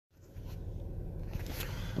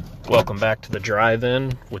Welcome back to the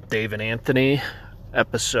Drive-In with Dave and Anthony,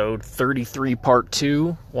 episode 33, part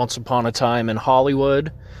 2, Once Upon a Time in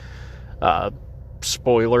Hollywood.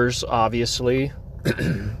 Spoilers, obviously.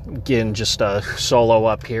 Again, just a solo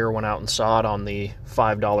up here, went out and saw it on the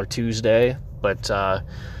 $5 Tuesday. But,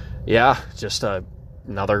 yeah, just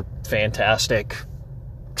another fantastic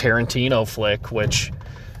Tarantino flick, which,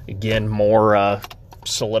 again, more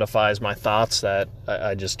solidifies my thoughts that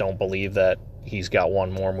I just don't believe that he's got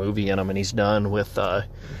one more movie in him and he's done with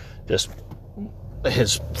just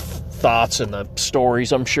his thoughts and the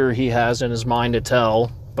stories I'm sure he has in his mind to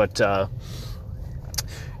tell. But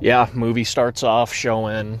yeah, movie starts off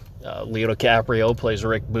showing Leo DiCaprio plays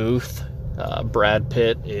Rick Booth. Brad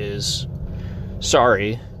Pitt is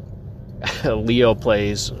Leo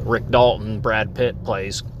plays Rick Dalton. Brad Pitt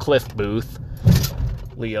plays Cliff Booth,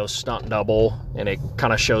 Leo's stunt double, and it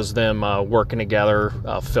kind of shows them working together,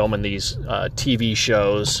 filming these TV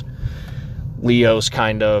shows. Leo's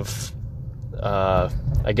kind of,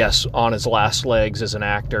 I guess, on his last legs as an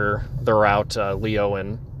actor. They're out, Leo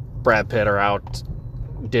and Brad Pitt are out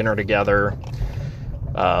dinner together.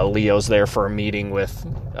 Leo's there for a meeting with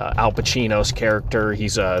Al Pacino's character.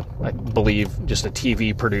 He's, I believe, just a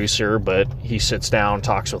TV producer, but he sits down,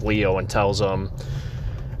 talks with Leo, and tells him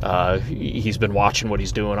he's been watching what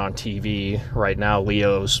he's doing on TV. Right now,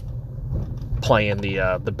 Leo's playing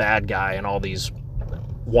the bad guy in all these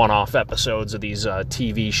one-off episodes of these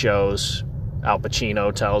TV shows. Al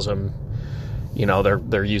Pacino tells him, you know,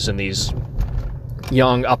 they're using these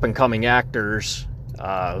young up-and-coming actors,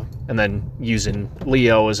 and then using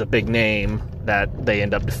Leo as a big name that they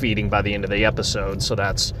end up defeating by the end of the episode. So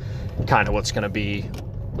that's kind of what's going to be,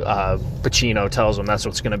 Pacino tells him that's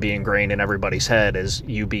what's going to be ingrained in everybody's head, is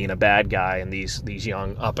you being a bad guy and these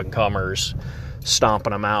young up-and-comers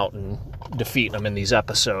stomping them out and defeating them in these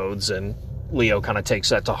episodes. And Leo kind of takes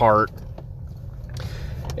that to heart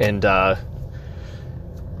and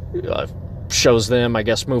shows them, I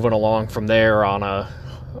guess, moving along from there on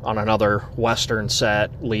another Western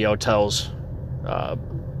set. Leo tells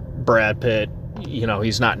Brad Pitt, you know,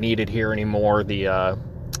 he's not needed here anymore.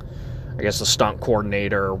 I guess the stunt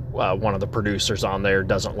coordinator, one of the producers on there,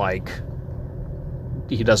 doesn't like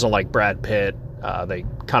Brad Pitt. They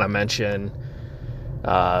kind of mention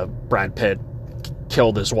Brad Pitt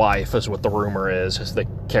killed his wife, is what the rumor is. The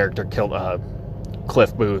character killed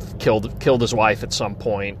Cliff Booth killed his wife at some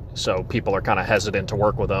point, so people are kind of hesitant to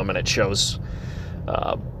work with him, and it shows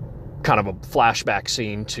kind of a flashback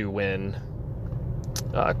scene to when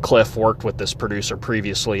Cliff worked with this producer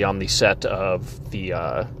previously on the set of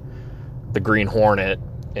the Green Hornet,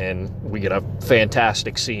 and we get a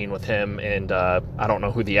fantastic scene with him, and I don't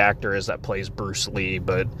know who the actor is that plays Bruce Lee,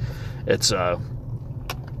 but it's a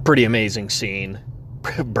pretty amazing scene.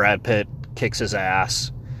 Brad Pitt kicks his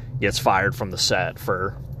ass, gets fired from the set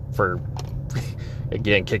for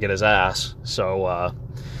again kicking his ass. So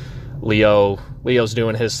Leo's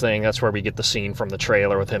doing his thing. That's where we get the scene from the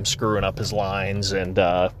trailer with him screwing up his lines and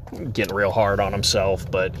getting real hard on himself,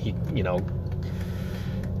 but he, you know,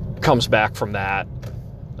 comes back from that.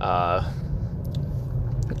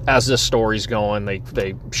 As this story's going,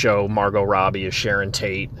 they show Margot Robbie as Sharon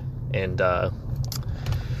Tate, and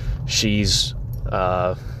she's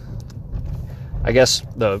I guess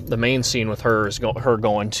the main scene with her is her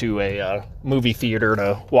going to a movie theater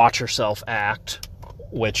to watch herself act,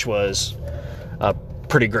 which was a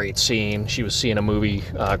pretty great scene. She was seeing a movie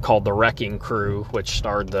called The Wrecking Crew, which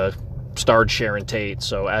starred Sharon Tate.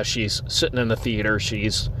 So as she's sitting in the theater,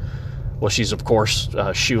 she's of course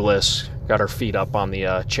shoeless, got her feet up on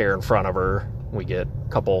the chair in front of her. We get a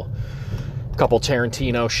couple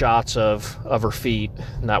Tarantino shots of her feet,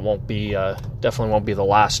 and that definitely won't be the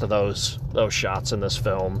last of those shots in this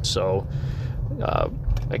film. So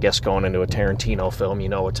I guess going into a Tarantino film, you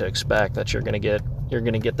know what to expect, that you're gonna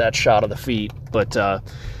get that shot of the feet. But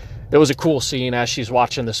it was a cool scene as she's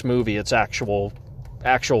watching this movie. It's actual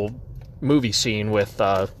movie scene with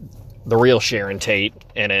the real Sharon Tate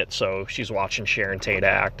in it, so she's watching Sharon Tate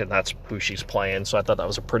act, and that's who she's playing. So I thought that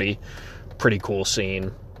was a pretty cool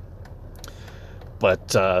scene.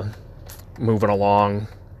 But moving along,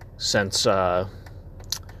 since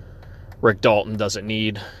Rick Dalton doesn't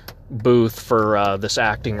need Booth for this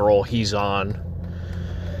acting role he's on,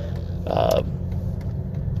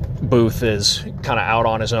 Booth is kind of out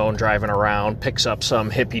on his own driving around, picks up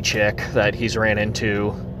some hippie chick that he's ran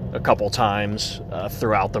into a couple times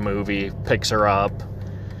throughout the movie, picks her up.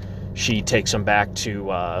 She takes him back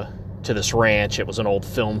to this ranch. It was an old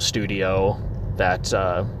film studio that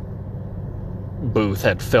Booth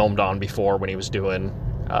had filmed on before when he was doing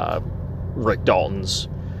Rick Dalton's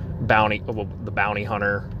the bounty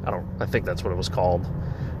hunter. I think that's what it was called.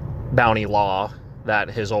 Bounty Law, that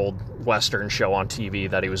his old Western show on TV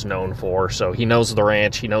that he was known for. So he knows the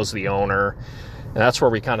ranch, he knows the owner. And that's where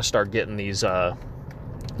we kind of start getting these,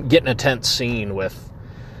 getting a tense scene with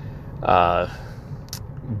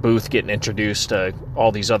Booth getting introduced to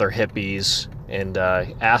all these other hippies and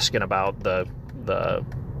asking about the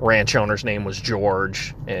ranch owner's name was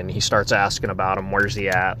George, and he starts asking about him, where's he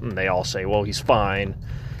at? And they all say, well, he's fine,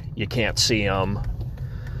 you can't see him.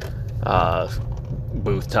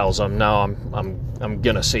 Booth tells him, no, I'm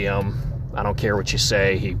gonna see him, I don't care what you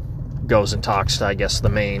say. He goes and talks to, I guess,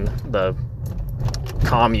 the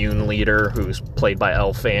commune leader, who's played by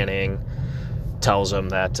Elle Fanning. Tells him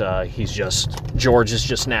that George is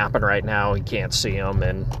just napping right now, he can't see him.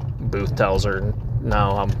 And Booth tells her,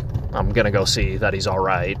 no, I'm gonna go see that he's all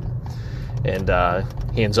right. And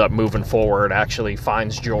he ends up moving forward, actually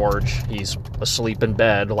finds George. He's asleep in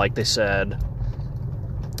bed, like they said.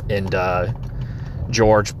 And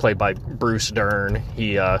George, played by Bruce Dern,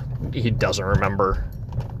 he doesn't remember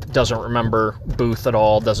Booth at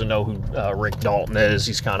all, doesn't know who Rick Dalton is.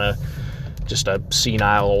 He's kind of just a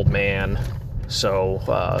senile old man. So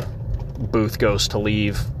Booth goes to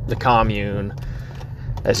leave the commune.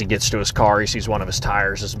 As he gets to his car, he sees one of his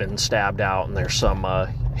tires has been stabbed out, and there's some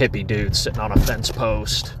hippie dude sitting on a fence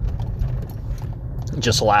post.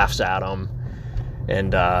 Just laughs at him,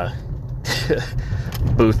 and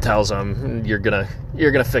Booth tells him, "You're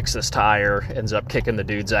gonna fix this tire." Ends up kicking the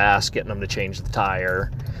dude's ass, getting him to change the tire,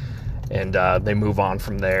 and they move on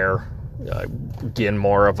from there. Again,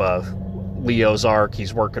 more of a Leo's arc.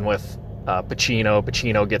 He's working with Pacino.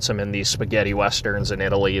 Pacino gets him in these spaghetti westerns in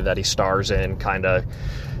Italy that he stars in, kind of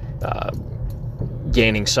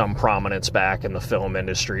gaining some prominence back in the film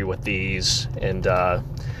industry with these. And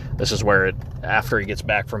this is where after he gets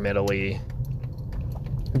back from Italy,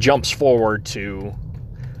 jumps forward to,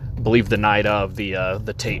 I believe, the night of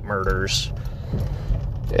the Tate murders.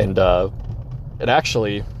 And it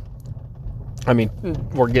actually, I mean,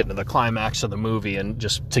 we're getting to the climax of the movie, and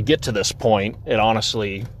just to get to this point, it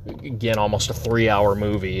honestly, again, almost a 3-hour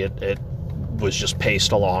movie. It was just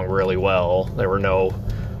paced along really well. There were no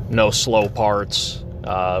slow parts.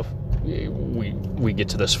 We get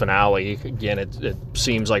to this finale. Again, it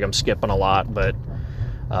seems like I'm skipping a lot, but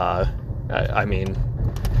I mean,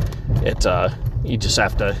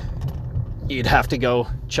 you'd have to go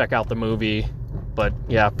check out the movie. But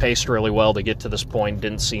yeah, paced really well to get to this point.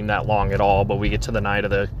 Didn't seem that long at all. But we get to the night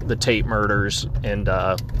of the Tate murders, and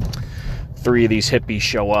 3 of these hippies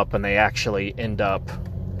show up, and they actually end up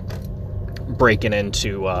breaking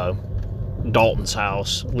into Dalton's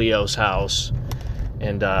house, Leo's house,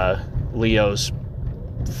 and Leo's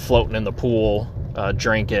floating in the pool,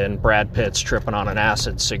 drinking. Brad Pitt's tripping on an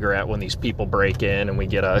acid cigarette when these people break in, and we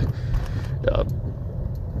get a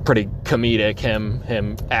pretty comedic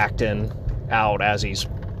him acting out as he's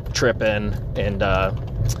tripping. And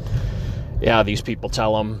yeah, these people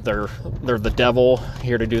tell him they're the devil,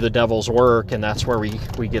 here to do the devil's work. And that's where we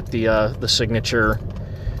get the signature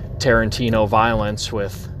Tarantino violence,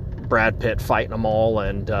 with Brad Pitt fighting them all,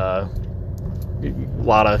 and a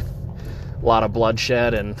lot of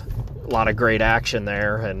bloodshed and a lot of great action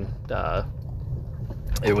there. And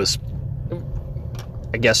it was,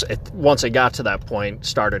 I guess, once it got to that point,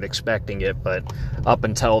 started expecting it, but up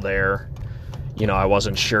until there, you know, I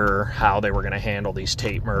wasn't sure how they were going to handle these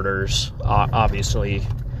Tate murders. Obviously,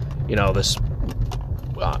 you know, this,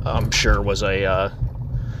 I'm sure, was a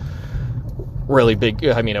really big,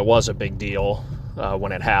 I mean, it was a big deal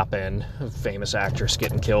when it happened. A famous actress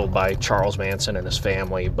getting killed by Charles Manson and his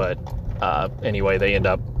family. But anyway, they end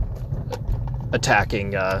up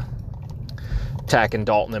attacking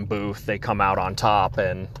Dalton and Booth. They come out on top,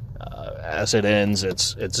 and as it ends,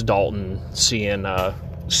 it's Dalton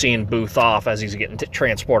seeing Booth off as he's getting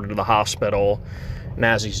transported to the hospital. And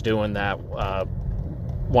as he's doing that,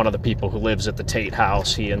 one of the people who lives at the Tate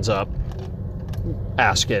house, he ends up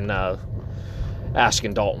asking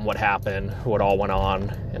Dalton what happened, what all went on.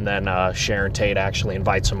 And then Sharon Tate actually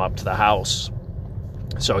invites him up to the house.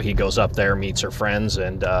 So he goes up there, meets her friends,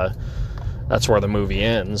 and that's where the movie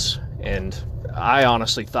ends. And I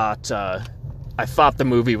honestly thought the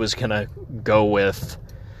movie was gonna go with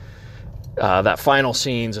that final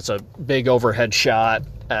scenes. It's a big overhead shot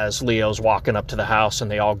as Leo's walking up to the house, and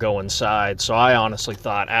they all go inside. So I honestly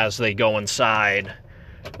thought as they go inside,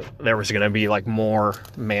 there was going to be like more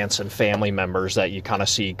Manson family members that you kind of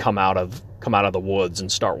see come out of the woods and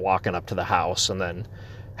start walking up to the house, and then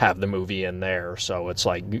have the movie in there. So it's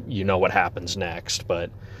like, you know what happens next. But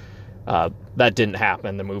that didn't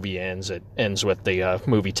happen. The movie ends. It ends with the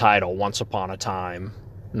movie title, Once Upon a Time.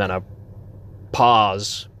 and then a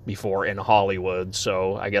pause before In Hollywood.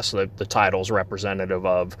 So I guess the title's representative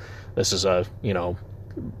of this is a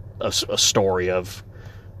story of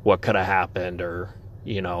what could have happened, or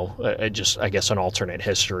I guess an alternate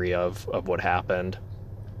history of what happened.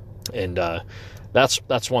 And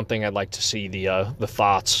that's one thing I'd like to see the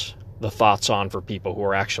thoughts on for people who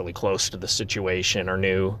are actually close to the situation or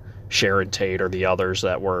knew Sharon Tate or the others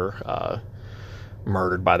that were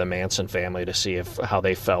murdered by the Manson family, to see how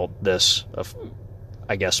they felt this.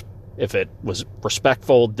 I guess if it was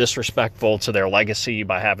respectful, disrespectful to their legacy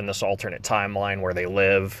by having this alternate timeline where they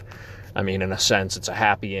live. I mean, in a sense, it's a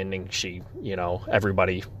happy ending.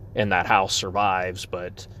 Everybody in that house survives,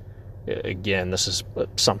 but again, this is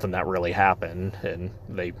something that really happened, and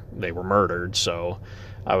they were murdered. So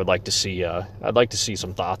I would like to see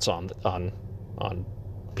some thoughts on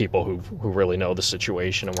people who really know the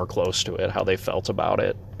situation and were close to it, how they felt about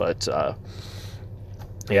it. But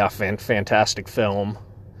yeah, fantastic film.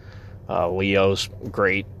 Leo's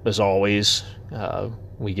great as always.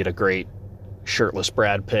 We get a great shirtless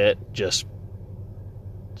Brad Pitt, just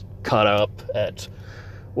cut up at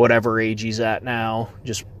whatever age he's at now,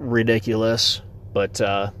 just ridiculous. But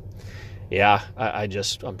yeah,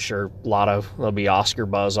 I'm sure there'll be Oscar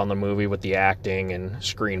buzz on the movie with the acting and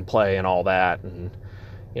screenplay and all that. And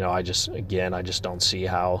I just don't see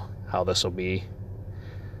how this will be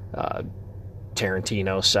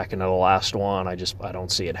Tarantino's second to the last one. I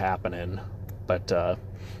don't see it happening. But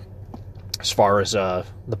as far as the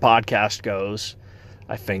podcast goes,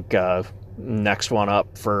 I think next one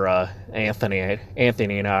up for Anthony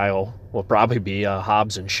and I will probably be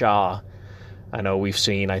Hobbs and Shaw. I know we've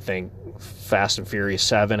seen, I think, Fast and Furious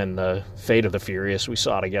 7 and the Fate of the Furious we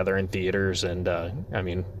saw together in theaters, and I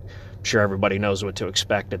mean, I'm sure everybody knows what to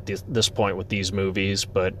expect at this point with these movies,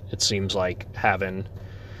 but it seems like having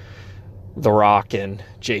The Rock and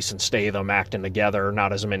Jason Statham acting together,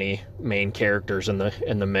 not as many main characters in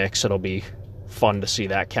the mix, it'll be fun to see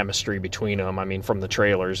that chemistry between them. I mean, from the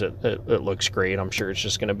trailers, it looks great. I'm sure it's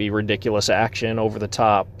just going to be ridiculous action over the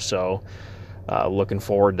top. So looking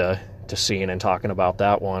forward to seeing and talking about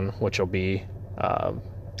that one, which will be, I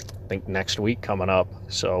think, next week coming up.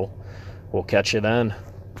 So we'll catch you then.